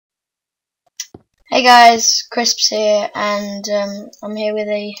Hey guys, Crispsss here, and I'm here with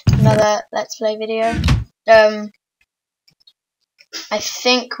another Let's Play video. I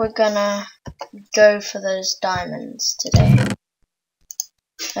think we're gonna go for those diamonds today.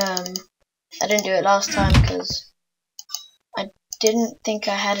 I didn't do it last time because I didn't think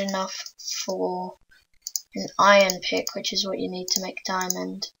I had enough for an iron pick, which is what you need to make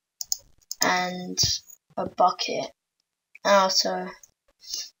diamond, and a bucket. And also,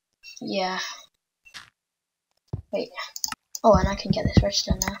 yeah. Wait. Oh, and I can get this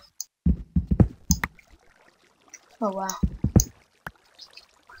redstone now. Oh wow.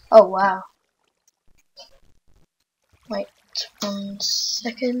 Oh wow. Wait 1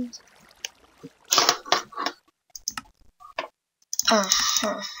 second.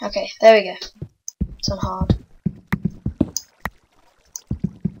 Okay, there we go. It's on hard.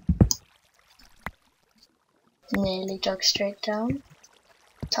 Nearly dug straight down.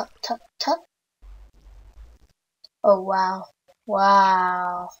 Tut tut tut. Oh wow.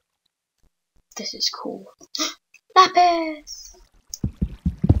 Wow. This is cool. Lapis!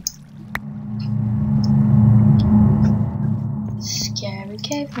 Scary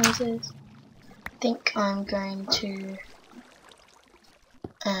cave noises. I think I'm going to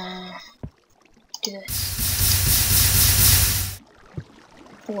do this.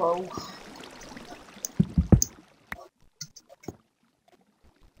 Whoa.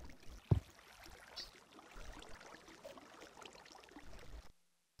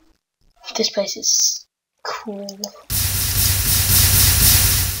 This place is cool.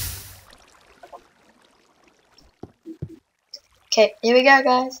 Okay, here we go,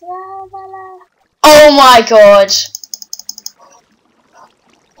 guys. Oh my god!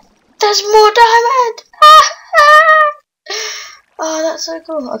 There's more diamond! Oh, that's so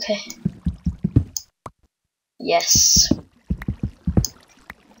cool. Okay. Yes.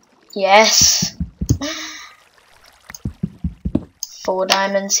 Yes. 4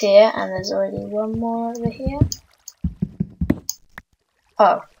 diamonds here, and there's already 1 more over here.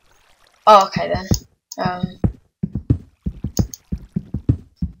 Oh. Oh, okay then.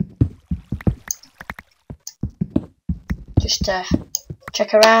 Just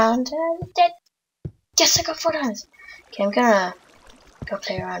check around. Yes, I got 4 diamonds. Okay, I'm gonna go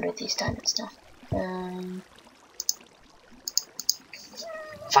play around with these diamonds now.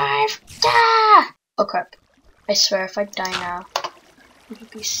 5. Ah! Oh crap! I swear, if I die now, I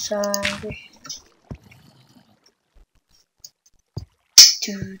would be so angry.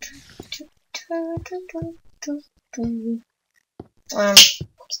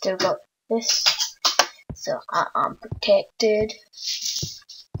 Still got this, so I'm protected.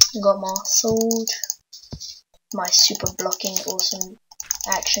 Got my sword, my super blocking awesome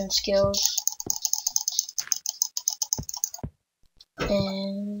action skills,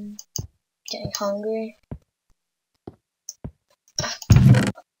 and getting hungry.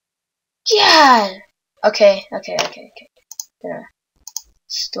 Yeah. Okay. Gonna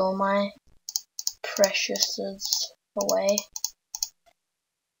store my preciouses away.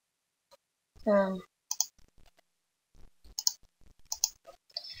 And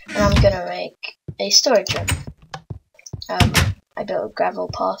I'm gonna make a storage room. I built a gravel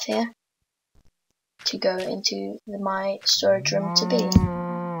path here to go into my storage room to be.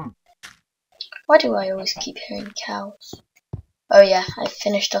 Why do I always keep hearing cows? Oh yeah, I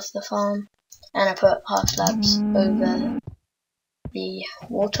finished off the farm and I put half slabs over the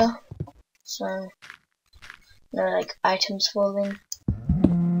water, so no like items falling.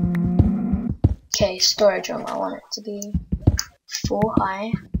 Okay, storage room. I want it to be 4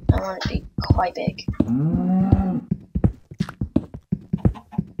 high. I want it to be quite big.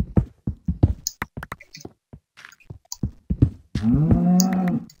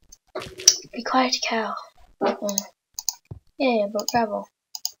 Be quiet, cow. Yeah, but gravel.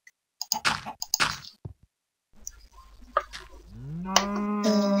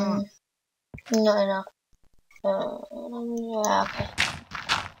 Not enough. Yeah, okay.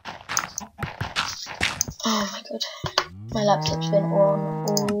 Oh my god. My laptop's been on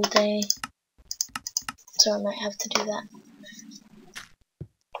all day, so I might have to do that.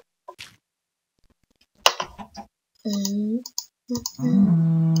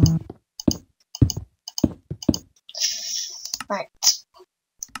 Right.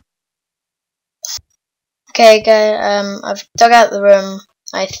 Okay, guys. I've dug out the room.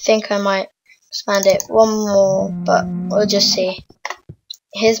 I think I might expand it 1 more, but we'll just see.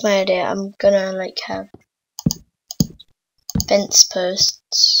 Here's my idea. I'm gonna like have fence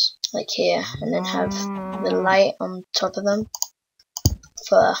posts like here, and then have the light on top of them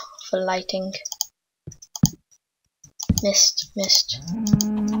for lighting. Mist.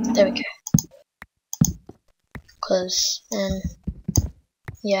 There we go. because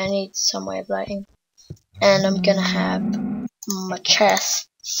yeah, I need some way of lighting. And I'm gonna have my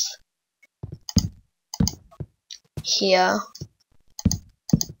chests here,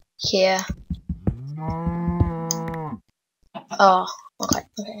 here. Oh, okay.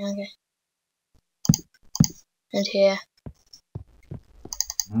 And here.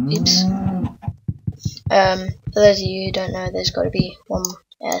 Oops. For those of you who don't know, there's got to be one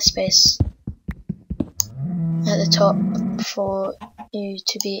airspace at the top for you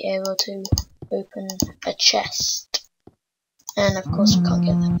to be able to open a chest. And of course we can't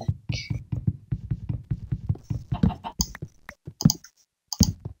get that back.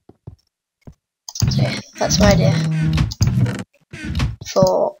 So yeah, that's my idea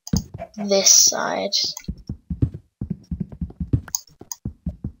for this side.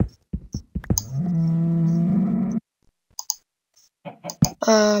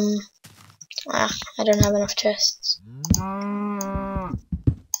 I don't have enough chests.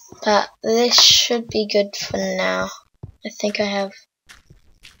 But this should be good for now. I think I have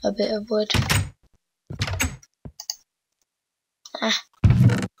a bit of wood.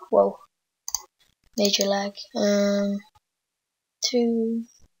 Whoa. Major lag. 2.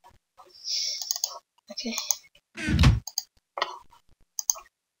 Okay.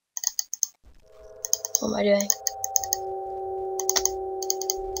 What am I doing?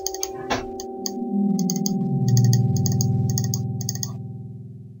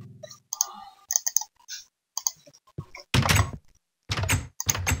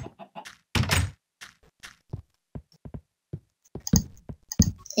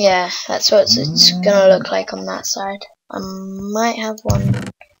 Yeah, that's what it's gonna look like on that side. I might have one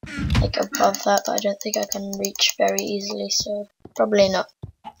like above that, but I don't think I can reach very easily, so probably not.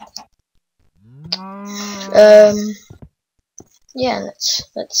 Yeah,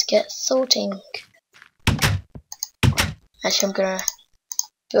 let's get sorting. Actually, I'm gonna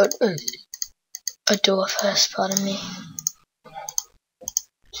build a door first. Pardon me.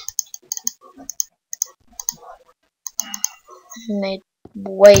 Made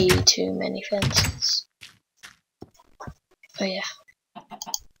way too many fences. Oh yeah.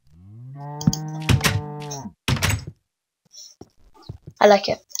 I like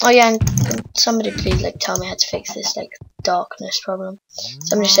it. Oh yeah, and somebody please like tell me how to fix this like darkness problem.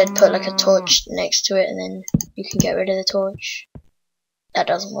 Somebody said put like a torch next to it and then you can get rid of the torch. That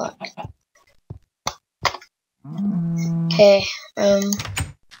doesn't work. Okay, I'm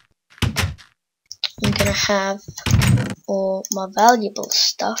gonna have all my valuable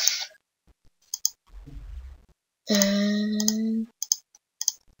stuff.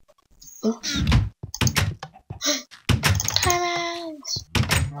 Oops. Diamonds!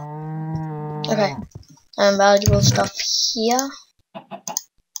 Okay, valuable stuff here.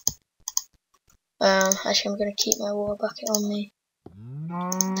 Actually I'm gonna keep my water bucket on me.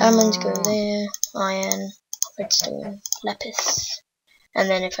 Diamonds go there, iron, redstone, lapis. And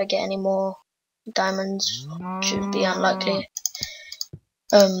then if I get any more diamonds, should be unlikely.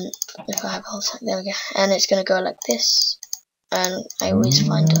 If I have a whole sack, there we go. And it's gonna go like this. And I always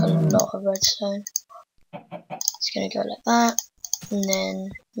find a lot of redstone. It's gonna go like that. And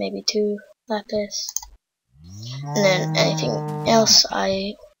then maybe 2 lapis. And then anything else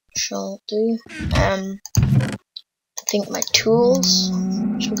I shall do. I think my tools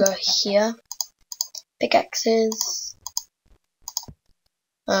should go here. Pickaxes,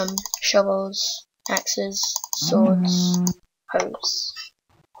 shovels, axes, swords, hoes.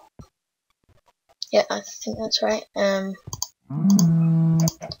 Yeah, I think that's right.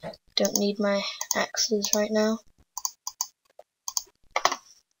 Don't need my axes right now.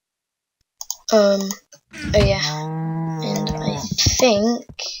 Oh yeah, and I think,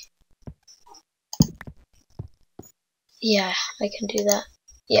 yeah, I can do that.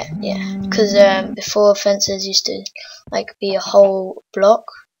 Yeah, because before fences used to like be a whole block,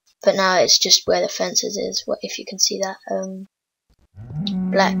 but now it's just where the fences is. What if you can see that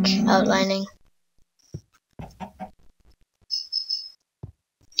black outlining?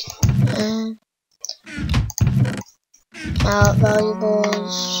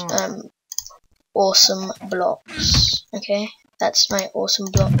 Valuables, awesome blocks. Okay, that's my awesome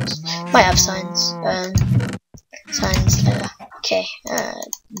blocks. Might have signs. Signs later. Okay,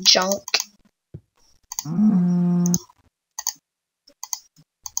 junk.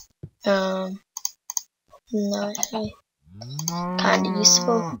 No, actually, kinda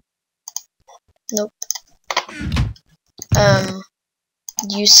useful. Nope.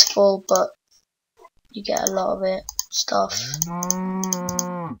 Useful, but you get a lot of it. Stuff.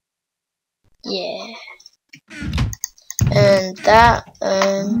 Yeah. And that,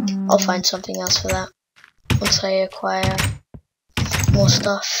 I'll find something else for that. once I acquire more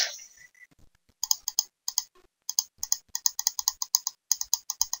stuff.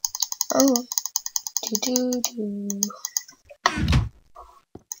 Oh, do.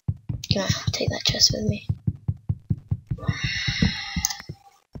 Gonna take that chest with me.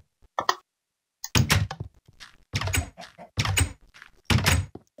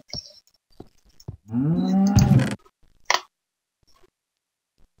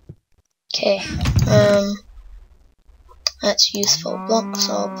 Okay, that's useful blocks.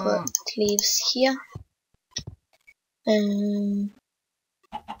 I'll put leaves here.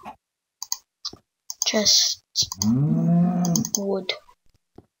 Just wood.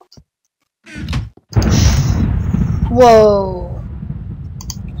 Whoa!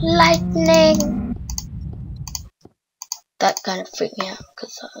 Lightning! That kind of freaked me out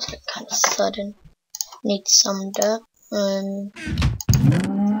because that was like kind of sudden. Need some dirt.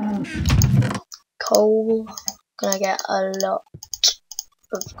 Coal. Gonna get a lot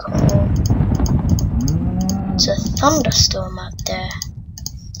of coal. It's a thunderstorm out there.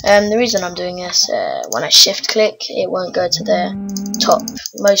 The reason I'm doing this, when I shift click, it won't go to the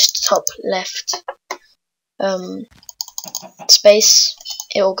most top left space.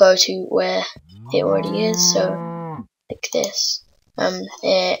 It will go to where it already is. So like this.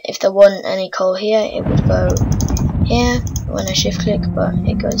 If there wasn't any coal here, it would go here when I shift click, but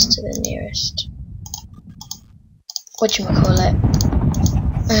it goes to the nearest. Whatchamacallit.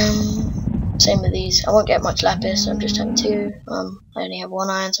 Same with these. I won't get much lapis, so I'm just having 2. I only have 1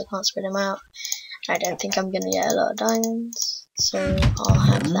 iron, so I can't spread them out. I don't think I'm gonna get a lot of diamonds, so I'll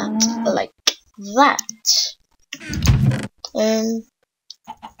have that like that.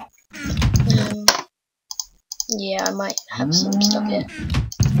 Yeah, I might have some stuff here.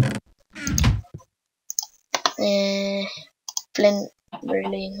 Flint,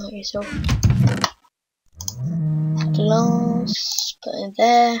 really not useful. Glass, put it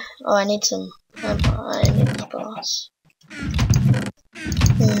there. Oh, I need some. I need glass.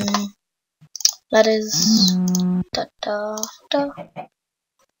 Ladders.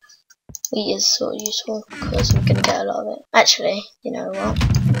 Wheat is sort of useful because we're gonna get a lot of it. Actually, you know what?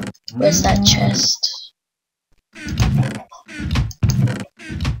 Where's that chest?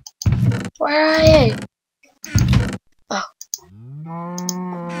 Where are you? Oh.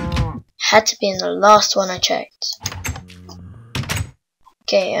 Had to be in the last one I checked.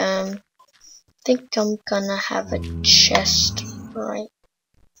 Okay, I think I'm gonna have a chest right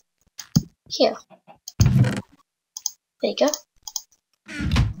here. There you go.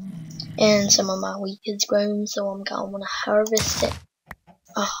 And some of my wheat is grown, so I'm gonna wanna harvest it.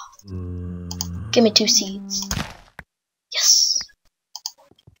 Oh. Give me 2 seeds. Yes.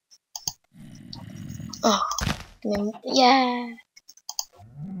 Oh. Yeah.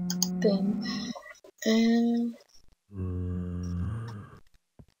 Boom.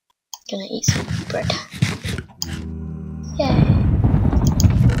 Gonna eat some bread. Yay.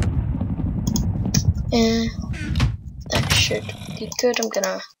 That should be good. I'm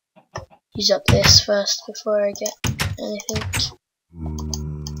gonna use up this first before I get anything.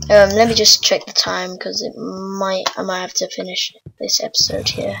 Let me just check the time because I might have to finish this episode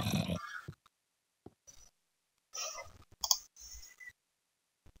here.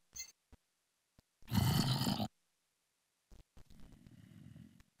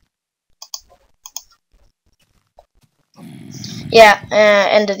 Yeah,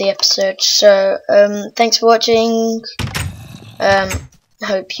 end of the episode. So thanks for watching.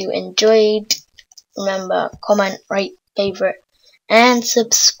 Hope you enjoyed. Remember, comment, rate, favorite, and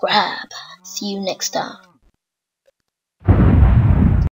subscribe. See you next time.